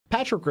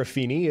Patrick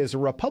Ruffini is a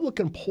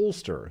Republican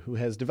pollster who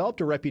has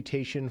developed a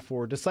reputation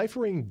for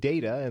deciphering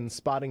data and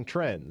spotting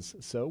trends.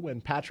 So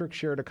when Patrick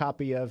shared a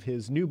copy of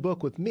his new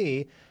book with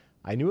me,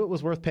 I knew it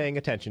was worth paying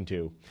attention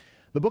to.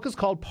 The book is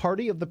called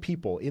Party of the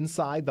People: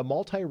 Inside the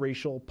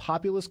Multiracial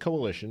Populist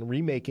Coalition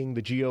Remaking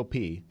the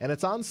GOP, and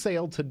it's on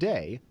sale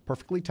today,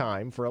 perfectly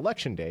timed for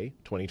Election Day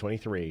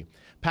 2023.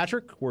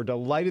 Patrick, we're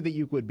delighted that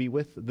you would be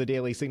with the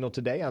Daily Signal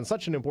today on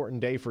such an important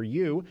day for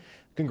you.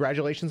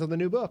 Congratulations on the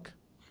new book.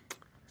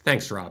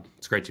 Thanks, Rob.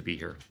 It's great to be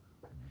here.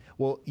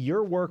 Well,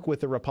 your work with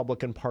the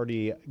Republican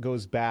Party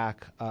goes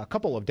back a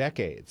couple of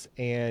decades,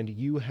 and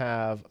you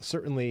have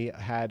certainly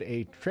had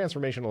a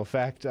transformational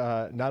effect,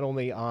 not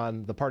only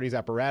on the party's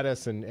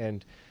apparatus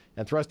and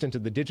thrust into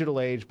the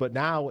digital age, but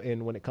now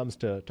when it comes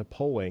to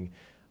polling.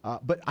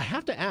 But I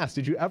have to ask,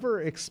 did you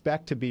ever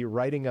expect to be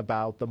writing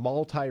about the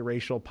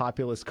multiracial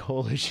populist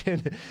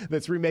coalition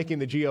that's remaking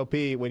the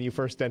GOP when you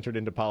first entered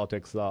into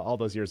politics all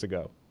those years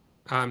ago?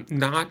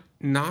 Not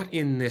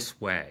in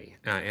this way.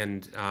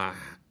 How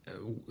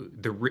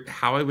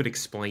I would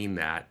explain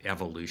that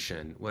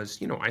evolution was,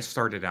 I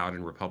started out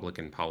in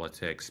Republican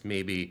politics,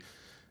 maybe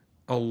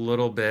a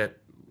little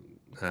bit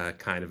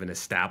kind of an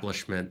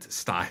establishment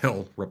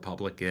style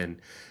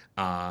Republican.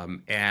 I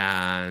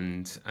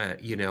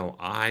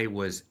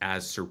was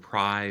as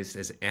surprised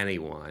as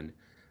anyone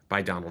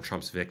by Donald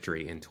Trump's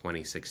victory in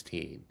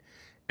 2016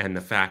 and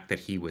the fact that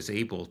he was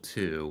able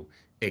to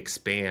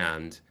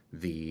expand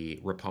the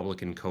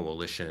Republican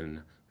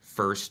coalition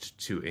first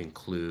to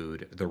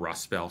include the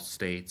Rust Belt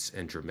states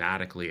and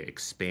dramatically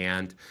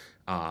expand,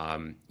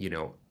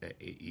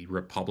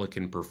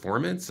 Republican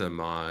performance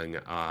among,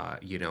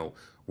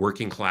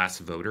 working class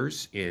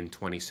voters in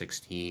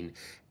 2016,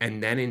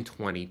 and then in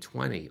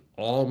 2020,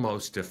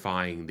 almost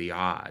defying the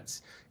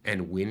odds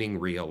and winning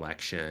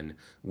re-election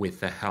with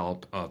the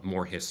help of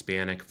more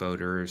Hispanic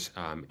voters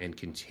and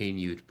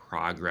continued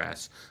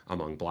progress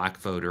among Black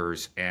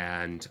voters,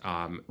 and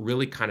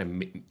really kind of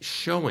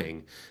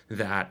showing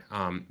that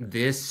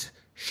this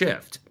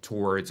shift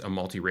towards a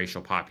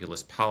multiracial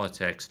populist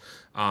politics,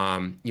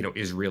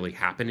 is really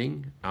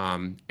happening.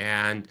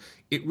 And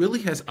it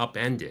really has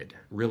upended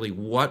really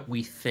what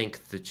we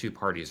think the two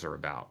parties are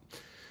about.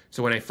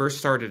 So when I first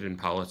started in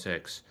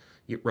politics,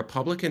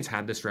 Republicans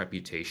had this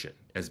reputation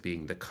as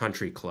being the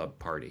country club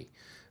party.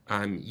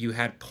 You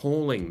had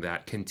polling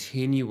that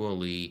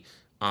continually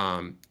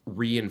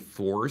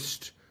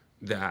reinforced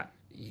that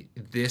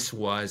this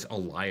was a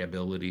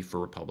liability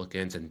for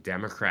Republicans, and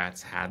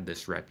Democrats had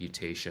this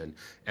reputation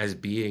as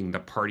being the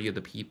party of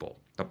the people,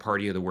 the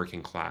party of the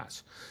working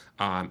class.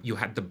 You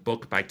had the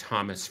book by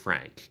Thomas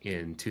Frank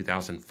in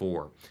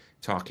 2004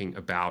 talking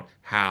about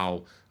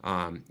how,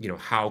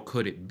 how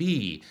could it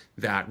be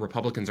that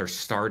Republicans are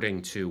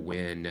starting to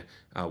win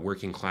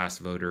working class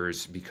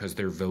voters because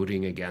they're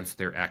voting against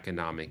their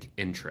economic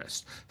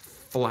interests.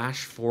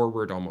 Flash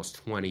forward almost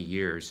 20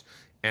 years,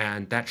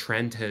 and that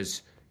trend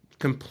has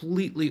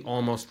completely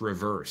almost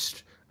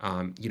reversed.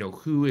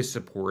 Who is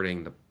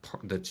supporting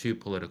the two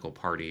political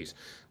parties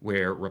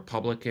where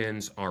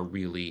Republicans are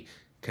really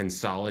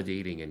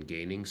consolidating and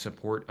gaining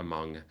support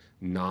among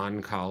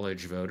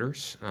non-college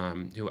voters,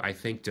 who I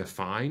think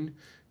define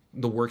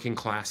the working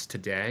class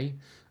today.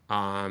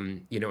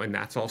 And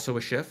that's also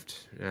a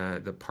shift.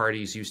 The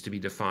parties used to be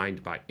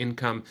defined by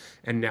income,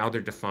 and now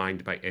they're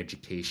defined by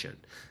education.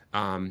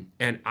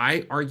 And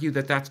I argue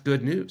that that's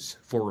good news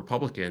for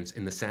Republicans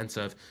in the sense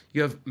of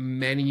you have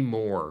many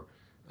more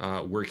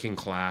working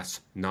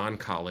class,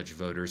 non-college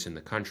voters in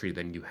the country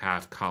than you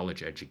have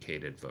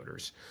college-educated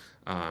voters.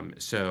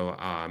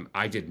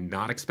 I did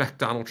not expect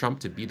Donald Trump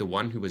to be the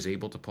one who was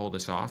able to pull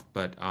this off,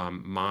 but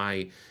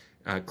my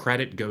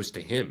credit goes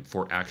to him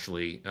for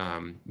actually,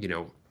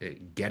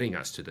 getting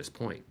us to this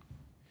point.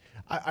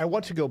 I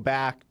want to go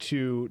back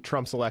to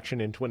Trump's election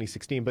in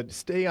 2016, but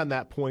stay on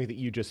that point that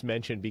you just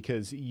mentioned,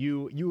 because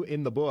you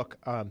in the book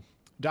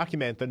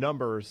document the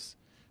numbers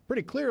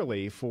pretty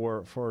clearly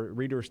for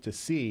readers to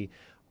see.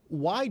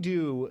 Why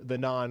do the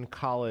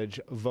non-college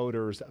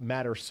voters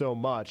matter so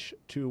much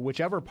to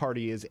whichever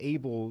party is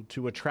able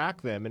to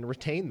attract them and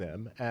retain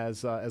them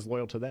as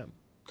loyal to them?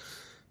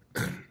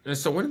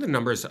 So one of the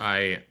numbers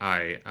I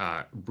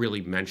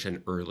really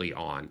mention early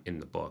on in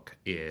the book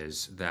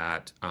is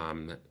that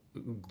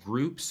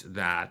groups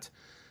that,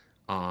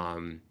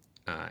 about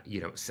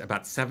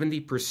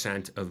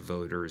 70% of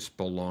voters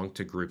belong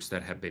to groups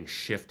that have been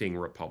shifting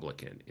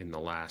Republican in the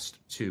last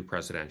two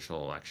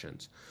presidential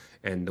elections.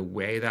 And the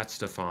way that's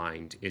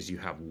defined is you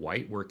have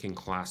white working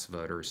class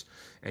voters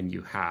and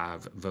you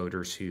have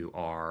voters who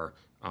are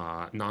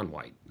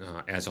non-white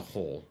as a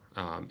whole.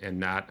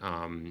 And that,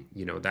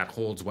 that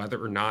holds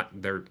whether or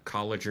not they're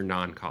college or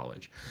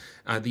non-college.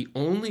 The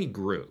only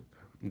group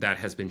that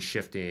has been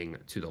shifting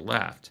to the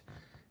left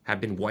have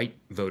been white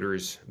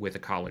voters with a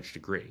college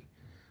degree.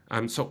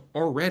 So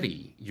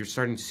already you're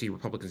starting to see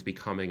Republicans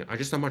becoming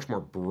just a much more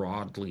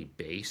broadly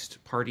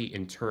based party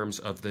in terms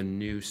of the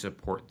new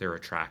support they're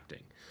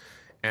attracting.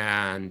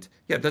 And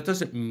yeah, that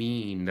doesn't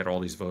mean that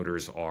all these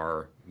voters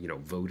are,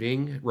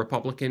 voting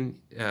Republican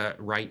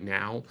right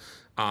now.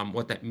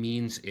 What that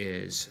means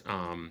is,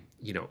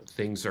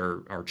 things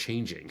are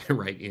changing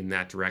right in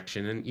that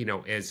direction. And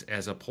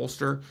as a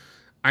pollster,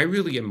 I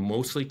really am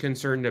mostly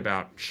concerned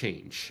about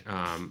change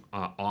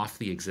off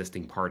the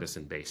existing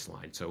partisan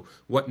baseline. So,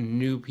 what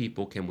new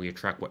people can we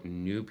attract? What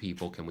new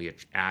people can we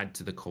add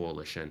to the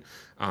coalition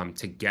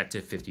to get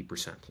to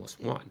 50% plus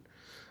one?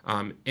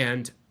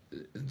 And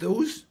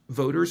those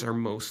voters are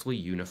mostly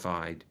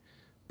unified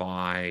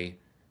by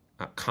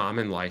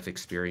common life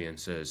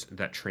experiences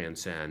that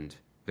transcend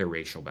their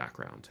racial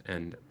background.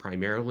 And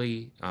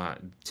primarily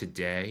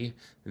today,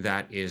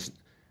 that is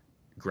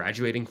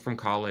graduating from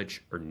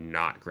college or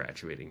not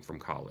graduating from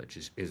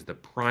college is the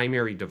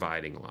primary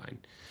dividing line.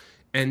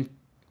 And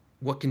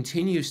what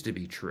continues to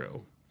be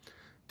true,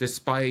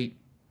 despite,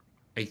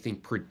 I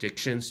think,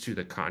 predictions to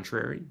the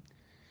contrary,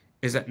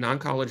 is that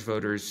non-college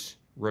voters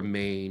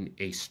remain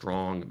a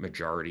strong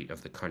majority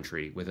of the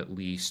country, with at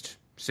least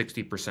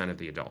 60% of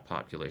the adult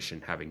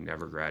population having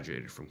never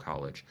graduated from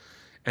college.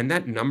 And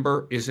that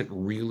number isn't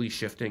really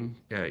shifting.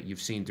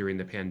 You've seen during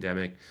the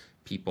pandemic,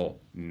 people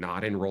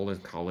not enroll in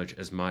college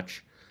as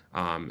much.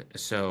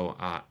 So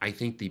I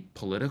think the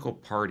political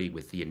party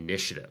with the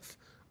initiative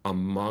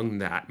among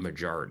that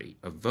majority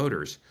of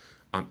voters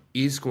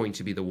is going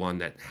to be the one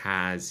that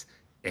has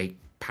a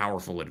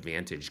powerful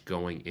advantage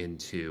going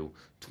into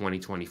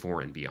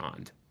 2024 and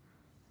beyond.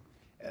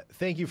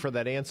 Thank you for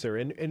that answer.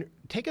 And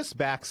take us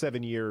back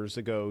 7 years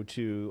ago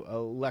to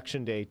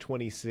Election Day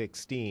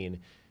 2016.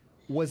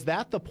 Was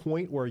that the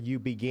point where you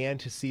began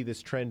to see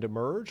this trend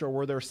emerge, or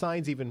were there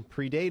signs even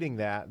predating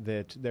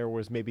that there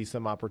was maybe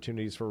some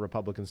opportunities for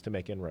Republicans to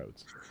make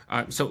inroads?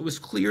 So it was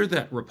clear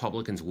that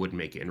Republicans would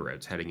make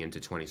inroads heading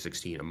into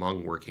 2016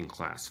 among working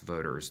class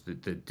voters. The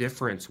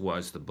difference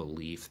was the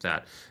belief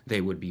that they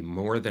would be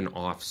more than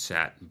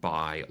offset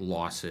by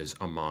losses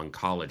among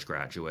college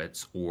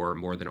graduates, or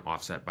more than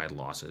offset by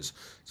losses,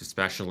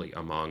 especially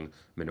among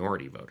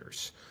minority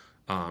voters.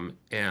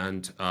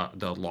 And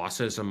the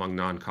losses among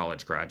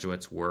non-college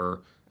graduates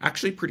were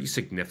actually pretty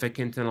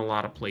significant in a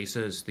lot of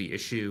places. The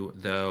issue,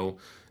 though,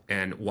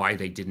 and why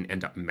they didn't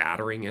end up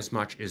mattering as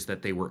much, is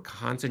that they were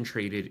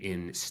concentrated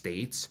in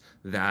states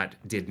that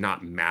did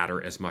not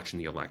matter as much in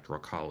the Electoral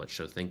College.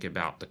 So think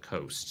about the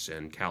coasts,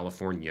 and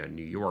California,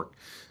 New York,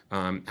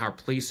 are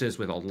places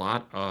with a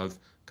lot of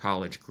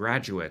college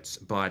graduates,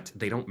 but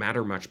they don't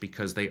matter much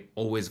because they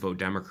always vote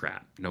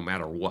Democrat, no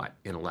matter what,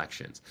 in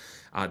elections.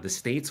 The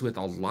states with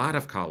a lot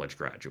of college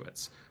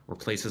graduates were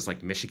places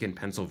like Michigan,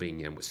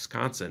 Pennsylvania, and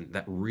Wisconsin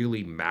that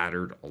really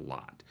mattered a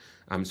lot.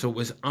 So it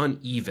was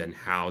uneven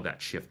how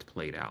that shift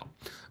played out.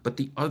 But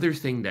the other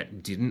thing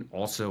that didn't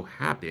also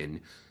happen,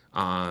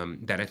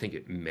 that I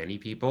think many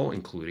people,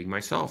 including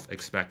myself,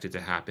 expected to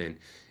happen,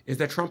 is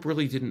that Trump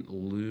really didn't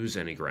lose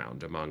any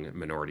ground among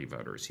minority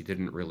voters. He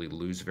didn't really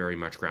lose very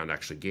much ground,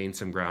 actually gained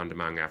some ground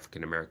among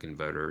African-American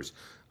voters.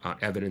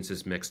 Evidence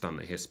is mixed on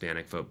the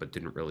Hispanic vote, but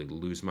didn't really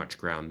lose much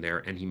ground there.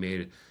 And he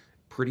made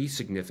pretty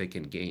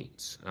significant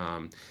gains.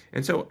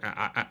 And so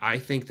I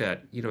think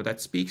that,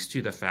 that speaks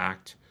to the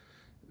fact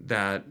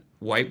that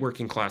white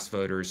working class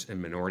voters and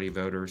minority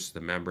voters,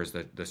 the members,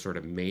 the sort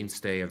of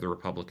mainstay of the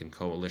Republican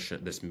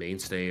coalition, this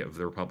mainstay of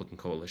the Republican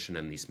coalition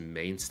and this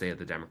mainstay of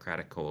the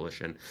Democratic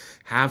coalition,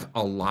 have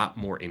a lot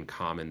more in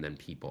common than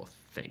people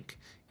think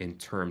in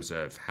terms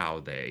of how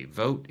they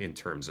vote, in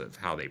terms of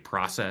how they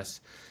process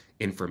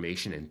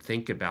information and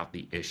think about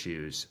the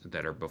issues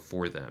that are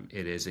before them.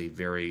 It is a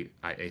very,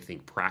 I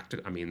think,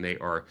 practical. I mean, they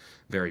are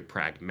very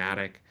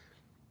pragmatic,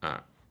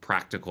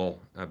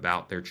 practical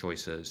about their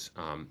choices.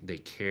 They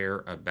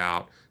care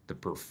about the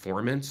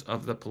performance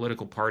of the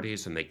political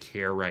parties, and they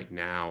care right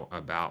now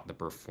about the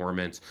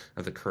performance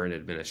of the current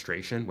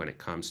administration when it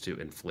comes to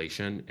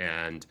inflation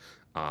and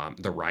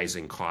the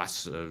rising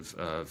costs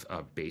of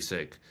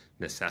basic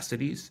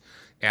necessities.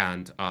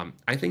 And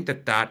I think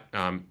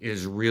that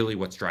is really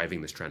what's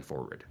driving this trend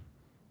forward.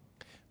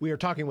 We are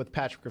talking with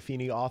Patrick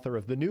Ruffini, author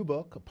of the new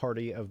book, A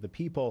Party of the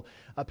People.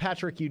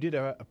 Patrick, you did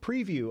a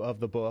preview of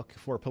the book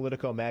for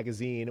Politico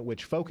magazine,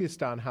 which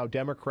focused on how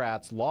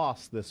Democrats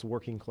lost this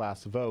working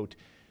class vote.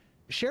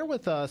 Share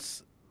with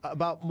us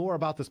more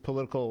about this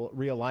political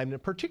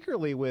realignment,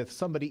 particularly with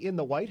somebody in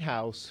the White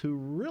House who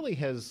really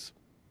has,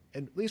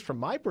 at least from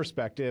my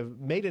perspective,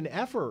 made an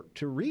effort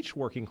to reach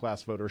working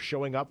class voters,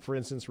 showing up, for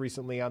instance,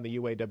 recently on the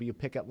UAW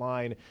picket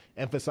line,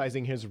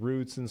 emphasizing his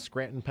roots in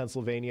Scranton,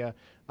 Pennsylvania.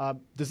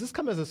 Does this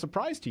come as a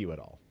surprise to you at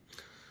all?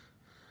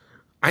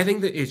 I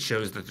think that it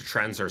shows that the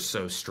trends are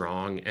so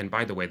strong. And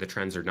by the way, the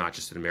trends are not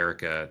just in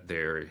America,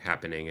 they're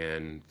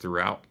happening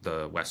throughout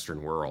the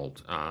Western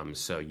world.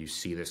 So you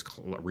see this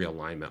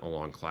realignment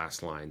along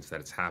class lines, that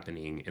it's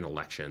happening in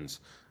elections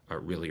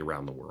really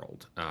around the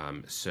world.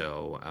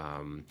 So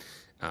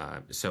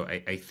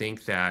I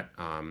think that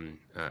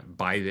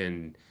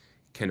Biden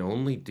can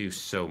only do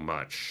so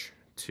much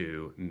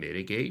to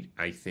mitigate,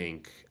 I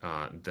think,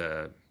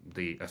 the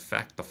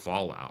effect, the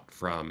fallout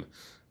from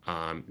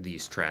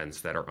these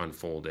trends that are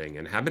unfolding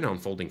and have been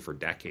unfolding for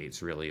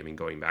decades, really. I mean,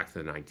 going back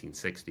to the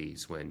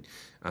 1960s when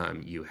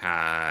you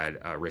had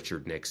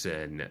Richard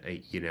Nixon,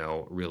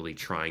 really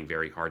trying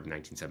very hard in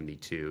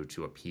 1972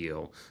 to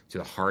appeal to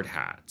the hard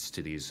hats,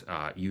 to these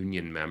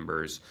union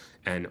members,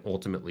 and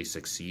ultimately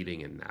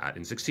succeeding in that,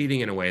 and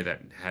succeeding in a way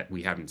that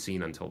we haven't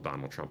seen until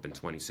Donald Trump in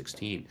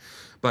 2016.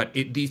 But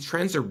these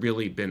trends have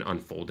really been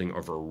unfolding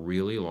over a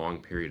really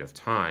long period of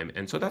time.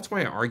 And so that's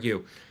why I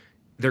argue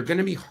they're going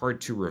to be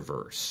hard to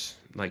reverse.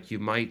 Like you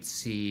might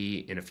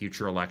see in a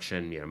future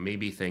election,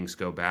 maybe things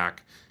go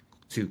back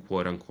to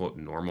quote unquote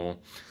normal.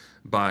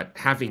 But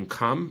having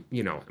come,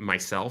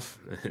 myself,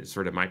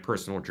 sort of my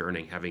personal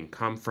journey, having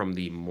come from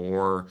the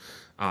more,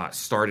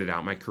 started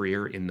out my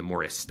career in the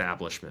more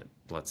establishment,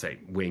 let's say,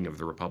 wing of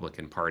the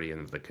Republican Party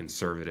and of the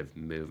conservative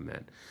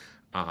movement,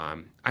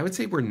 I would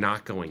say we're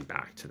not going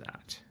back to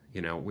that.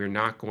 We're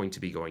not going to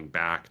be going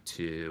back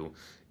to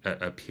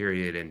a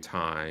period in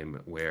time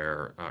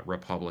where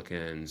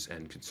Republicans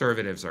and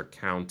conservatives are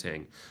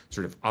counting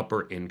sort of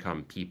upper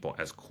income people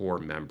as core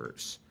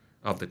members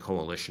of the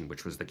coalition,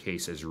 which was the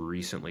case as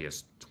recently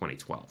as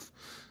 2012.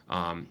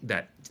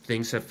 That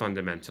things have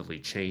fundamentally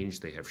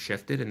changed, they have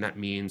shifted, and that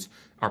means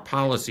our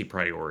policy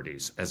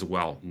priorities as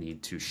well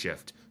need to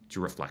shift to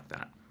reflect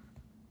that.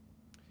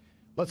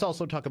 Let's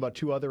also talk about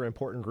two other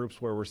important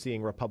groups where we're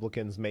seeing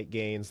Republicans make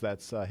gains.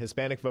 That's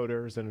Hispanic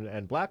voters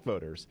and black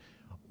voters.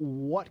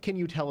 What can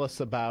you tell us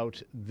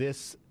about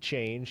this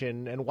change,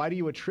 and why do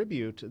you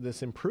attribute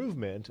this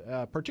improvement,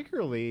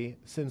 particularly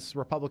since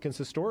Republicans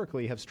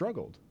historically have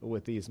struggled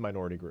with these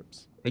minority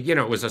groups?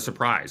 It was a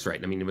surprise,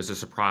 right? I mean, it was a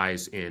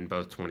surprise in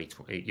both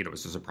 2020, it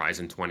was a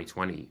surprise in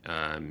 2020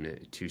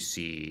 to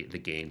see the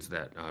gains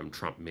that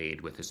Trump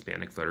made with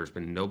Hispanic voters,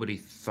 but nobody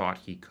thought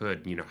he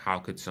could. How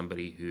could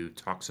somebody who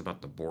talks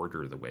about the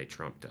border the way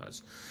Trump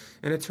does?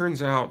 And it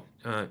turns out,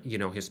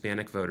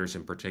 Hispanic voters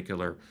in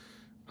particular,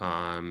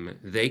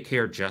 they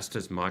care just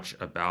as much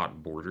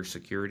about border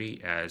security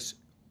as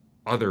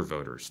other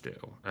voters do.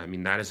 I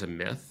mean, that is a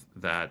myth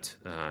that,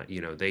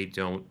 they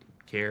don't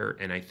care.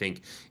 And I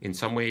think in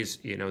some ways,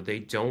 they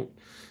don't,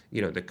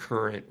 the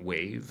current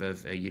wave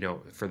of,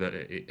 for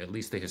at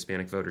least the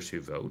Hispanic voters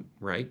who vote,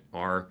 right,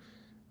 are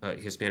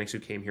Hispanics who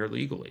came here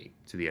legally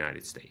to the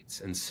United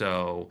States. And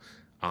so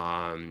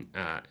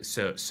that's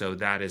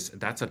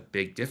a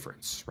big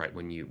difference, right?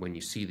 When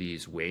you see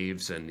these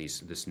waves and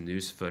this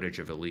news footage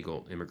of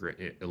illegal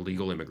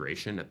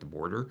immigration at the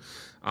border,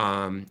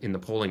 in the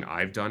polling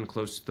I've done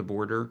close to the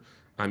border,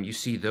 you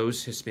see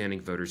those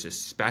Hispanic voters,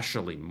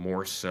 especially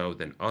more so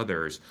than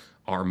others,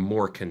 are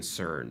more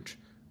concerned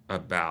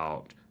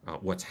about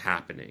what's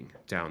happening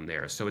down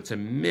there. So it's a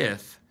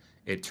myth.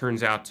 It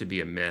turns out to be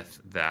a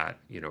myth that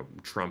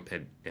Trump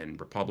and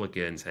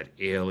Republicans had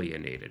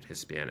alienated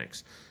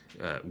Hispanics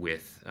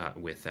with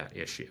that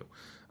issue.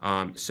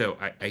 So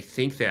I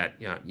think that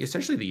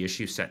essentially the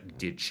issue set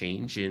did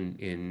change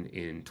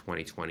in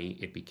 2020.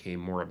 It became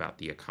more about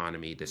the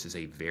economy. This is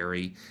a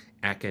very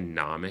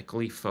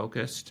economically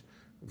focused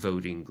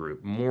voting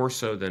group, more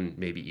so than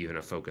maybe even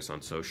a focus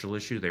on social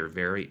issue. They're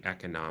very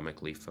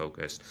economically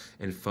focused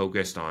and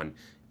focused on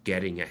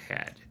getting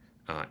ahead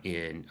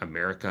in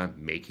America,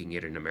 making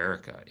it in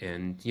America.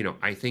 And,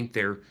 I think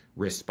they're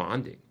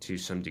responding to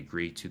some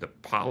degree to the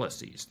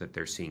policies that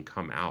they're seeing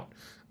come out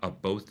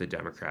of both the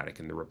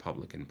Democratic and the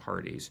Republican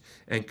parties,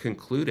 and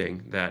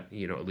concluding that,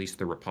 at least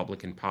the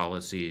Republican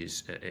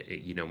policies,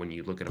 when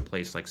you look at a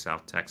place like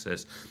South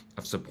Texas,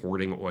 of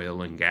supporting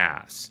oil and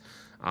gas,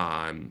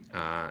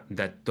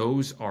 that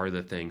those are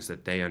the things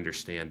that they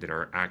understand and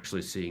are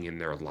actually seeing in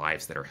their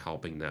lives that are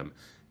helping them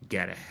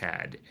get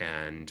ahead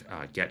and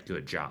get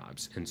good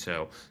jobs. And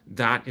so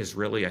that is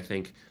really, I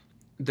think,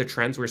 the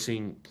trends we're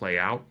seeing play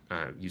out.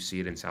 You see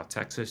it in South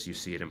Texas. You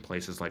see it in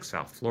places like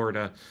South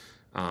Florida,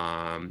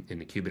 in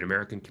the Cuban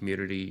American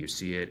community. You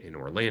see it in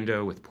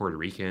Orlando with Puerto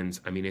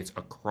Ricans. I mean, it's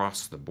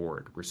across the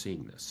board. We're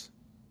seeing this.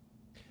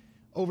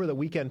 Over the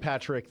weekend,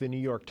 Patrick, the New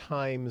York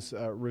Times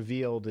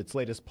revealed its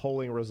latest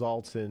polling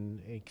results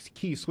in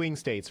key swing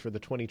states for the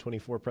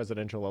 2024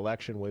 presidential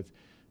election, with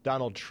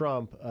Donald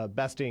Trump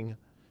besting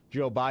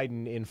Joe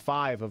Biden in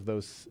 5 of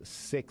those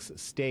 6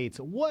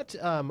 states. What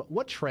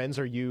trends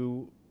are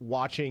you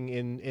watching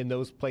in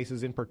those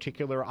places in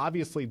particular?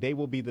 Obviously, they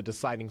will be the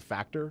deciding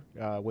factor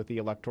with the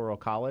Electoral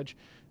College.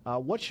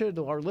 What should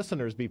our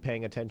listeners be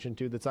paying attention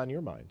to that's on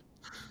your mind?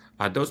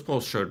 Those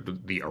polls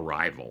showed the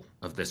arrival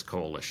of this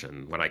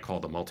coalition, what I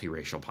call the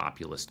Multiracial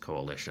Populist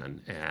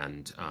coalition.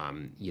 And,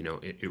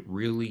 it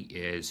really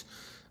is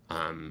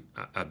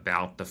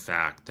about the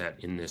fact that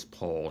in this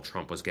poll,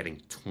 Trump was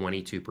getting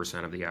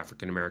 22% of the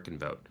African-American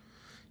vote.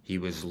 He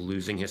was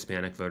losing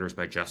Hispanic voters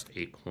by just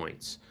 8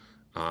 points.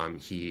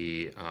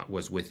 He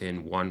was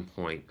within 1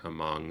 point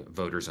among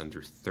voters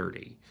under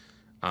 30.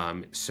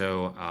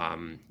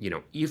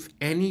 If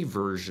any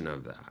version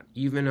of that,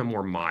 even a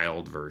more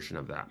mild version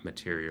of that,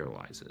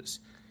 materializes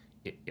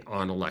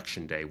on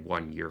Election Day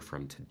 1 year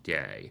from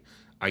today,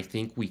 I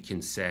think we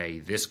can say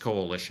this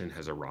coalition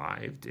has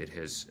arrived. It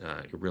has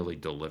really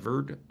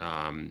delivered,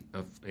 and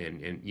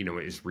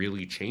is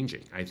really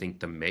changing, I think,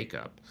 the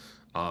makeup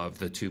of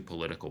the two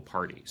political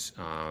parties.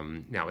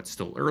 Now, it's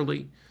still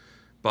early,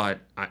 but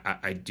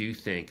I do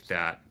think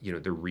that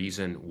the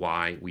reason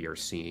why we are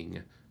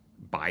seeing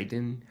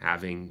Biden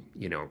having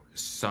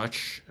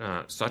such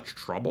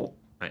trouble,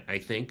 I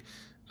think,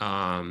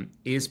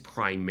 is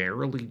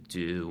primarily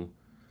due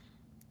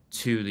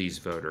to these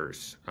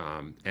voters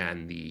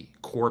and the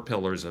core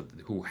pillars of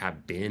who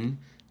have been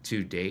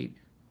to date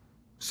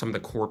some of the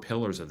core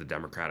pillars of the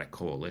Democratic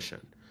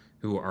coalition,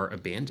 who are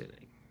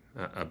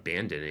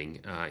abandoning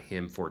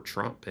him for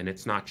Trump. And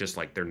it's not just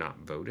like they're not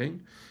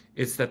voting;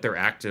 it's that they're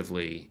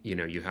actively,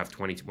 you have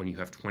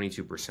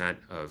 22%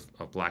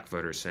 of black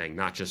voters saying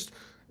not just,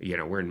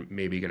 we're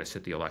maybe going to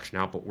sit the election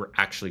out, but we're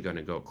actually going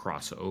to go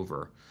cross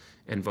over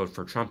and vote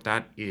for Trump.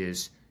 That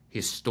is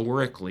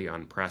historically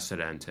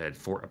unprecedented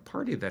for a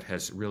party that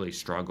has really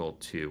struggled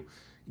to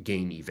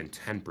gain even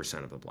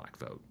 10% of the black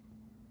vote.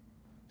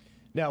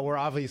 Now, we're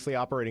obviously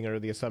operating under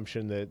the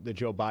assumption that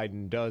Joe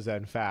Biden does,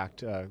 in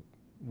fact,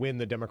 win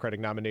the Democratic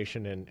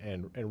nomination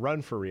and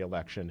run for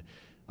re-election.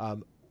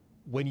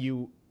 When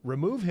you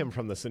remove him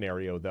from the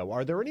scenario, though,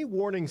 are there any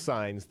warning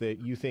signs that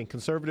you think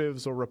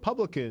conservatives or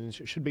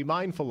Republicans should be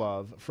mindful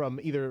of from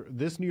either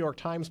this New York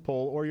Times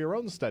poll or your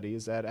own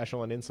studies at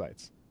Echelon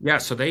Insights? Yeah,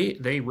 so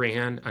they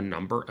ran a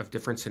number of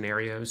different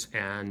scenarios,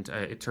 and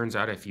it turns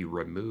out if you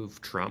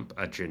remove Trump,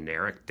 a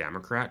generic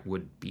Democrat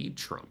would beat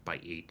Trump by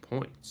 8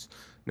 points.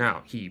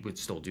 Now, he would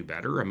still do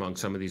better among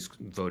some of these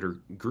voter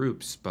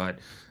groups, but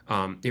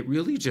it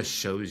really just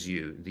shows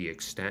you the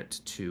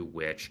extent to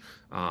which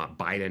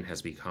Biden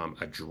has become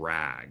a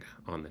drag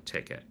on the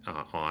ticket,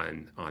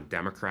 on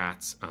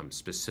Democrats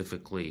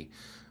specifically.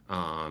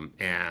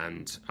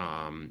 And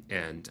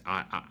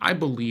I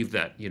believe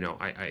that,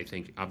 I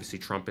think obviously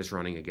Trump is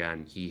running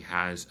again. He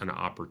has an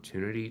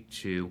opportunity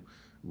to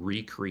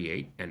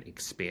recreate and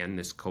expand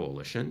this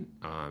coalition.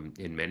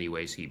 In many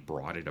ways, he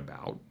brought it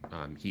about.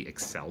 He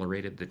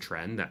accelerated the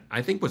trend that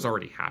I think was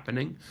already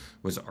happening,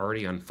 was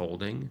already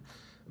unfolding.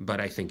 But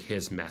I think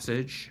his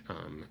message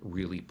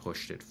really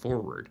pushed it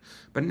forward.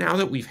 But now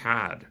that we've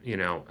had,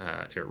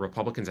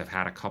 Republicans have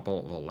had a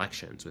couple of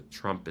elections with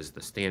Trump as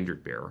the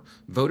standard bearer,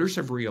 voters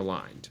have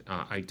realigned.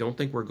 I don't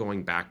think we're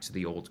going back to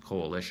the old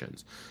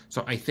coalitions.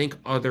 So I think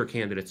other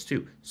candidates,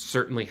 too,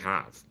 certainly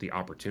have the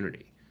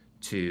opportunity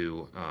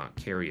to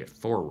carry it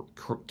forward,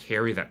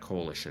 carry that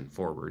coalition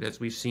forward. As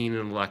we've seen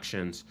in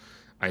elections,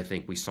 I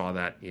think we saw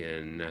that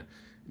in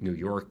New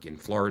York, in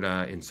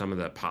Florida, in some of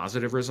the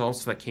positive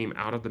results that came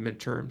out of the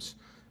midterms.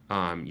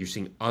 You're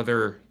seeing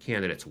other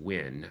candidates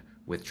win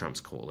with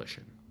Trump's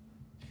coalition.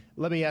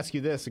 Let me ask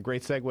you this, a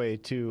great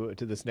segue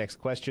to this next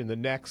question. The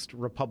next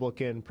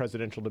Republican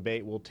presidential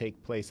debate will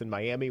take place in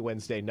Miami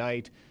Wednesday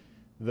night.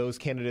 Those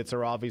candidates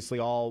are obviously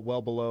all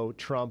well below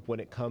Trump when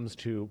it comes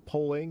to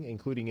polling,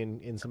 including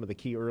in some of the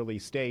key early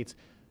states.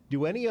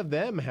 Do any of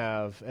them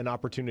have an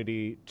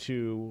opportunity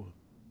to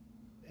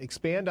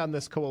expand on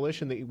this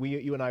coalition that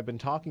you and I have been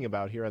talking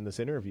about here in this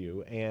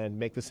interview and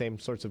make the same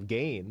sorts of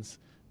gains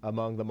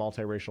among the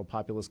multiracial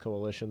populist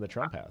coalition that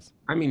Trump has?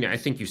 I mean, I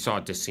think you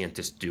saw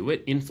DeSantis do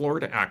it in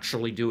Florida,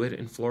 actually do it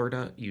in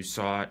Florida. You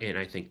saw, and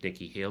I think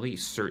Nikki Haley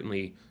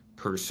certainly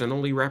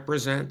personally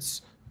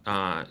represents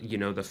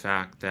the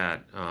fact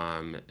that,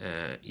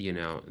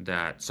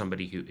 that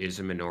somebody who is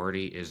a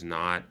minority is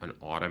not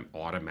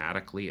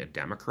automatically a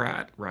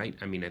Democrat, right?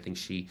 I mean, I think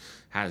she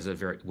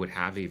would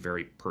have a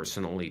very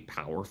personally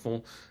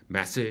powerful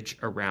message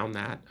around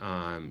that.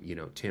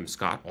 Tim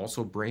Scott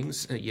also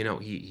brings,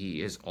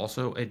 he is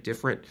also a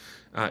different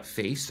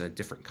face, a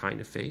different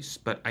kind of face.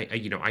 But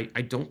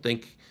I don't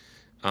think,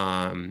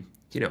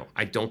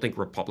 I don't think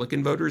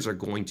Republican voters are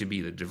going to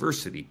be the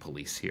diversity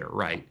police here,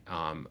 right?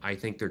 I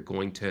think they're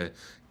going to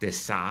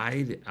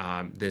decide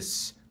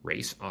this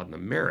race on the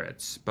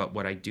merits. But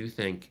what I do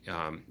think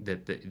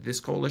that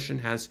this coalition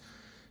has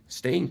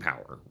staying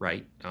power,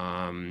 right?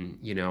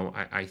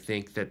 I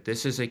think that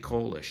this is a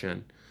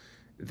coalition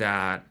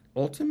that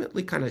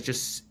ultimately kind of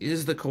just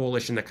is the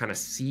coalition that kind of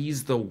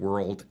sees the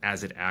world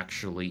as it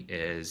actually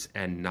is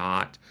and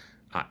not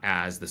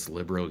as this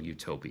liberal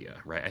utopia,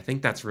 right? I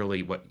think that's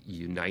really what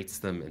unites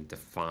them and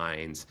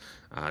defines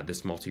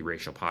this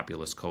multiracial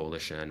populist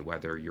coalition,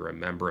 whether you're a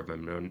member of a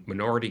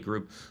minority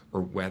group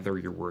or whether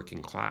you're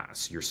working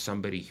class. You're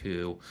somebody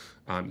who,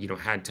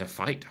 had to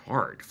fight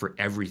hard for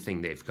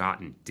everything they've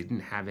gotten, didn't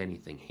have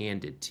anything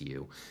handed to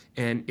you,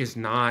 and is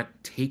not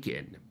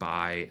taken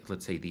by,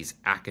 let's say, these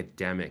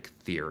academic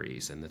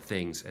theories and the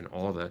things and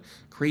all the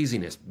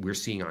craziness we're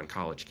seeing on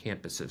college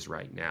campuses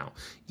right now.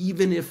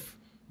 Even if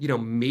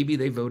maybe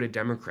they voted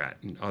Democrat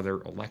in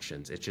other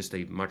elections. It's just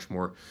a much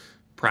more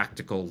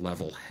practical,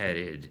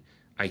 level-headed,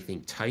 I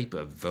think, type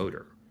of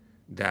voter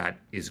that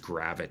is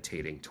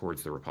gravitating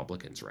towards the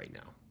Republicans right now.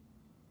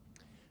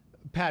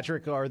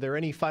 Patrick, are there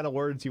any final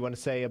words you want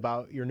to say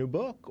about your new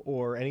book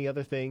or any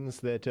other things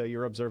that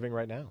you're observing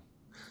right now?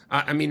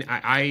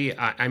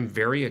 I'm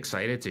very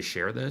excited to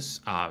share this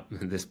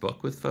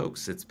book with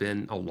folks. It's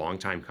been a long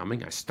time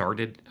coming. I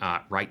started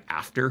right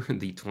after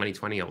the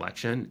 2020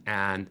 election,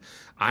 and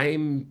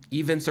I'm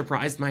even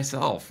surprised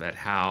myself at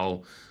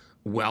how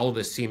well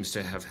this seems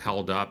to have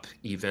held up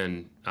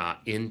even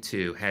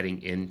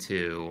heading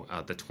into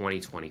the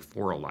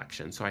 2024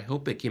 election. So I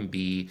hope it can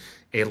be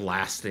a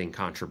lasting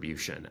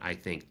contribution, I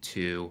think,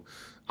 to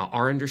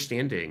our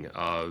understanding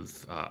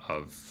of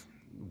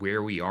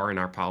where we are in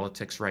our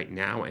politics right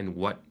now and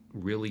what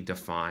really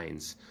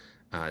defines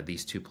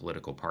these two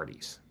political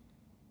parties.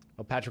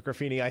 Well, Patrick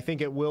Ruffini, I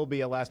think it will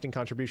be a lasting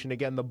contribution.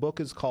 Again, the book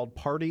is called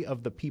Party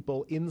of the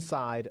People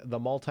Inside the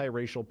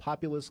Multiracial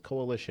Populist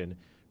Coalition,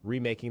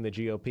 Remaking the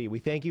GOP. We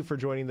thank you for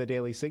joining the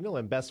Daily Signal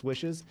and best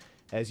wishes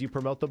as you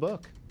promote the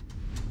book.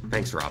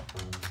 Thanks, Rob.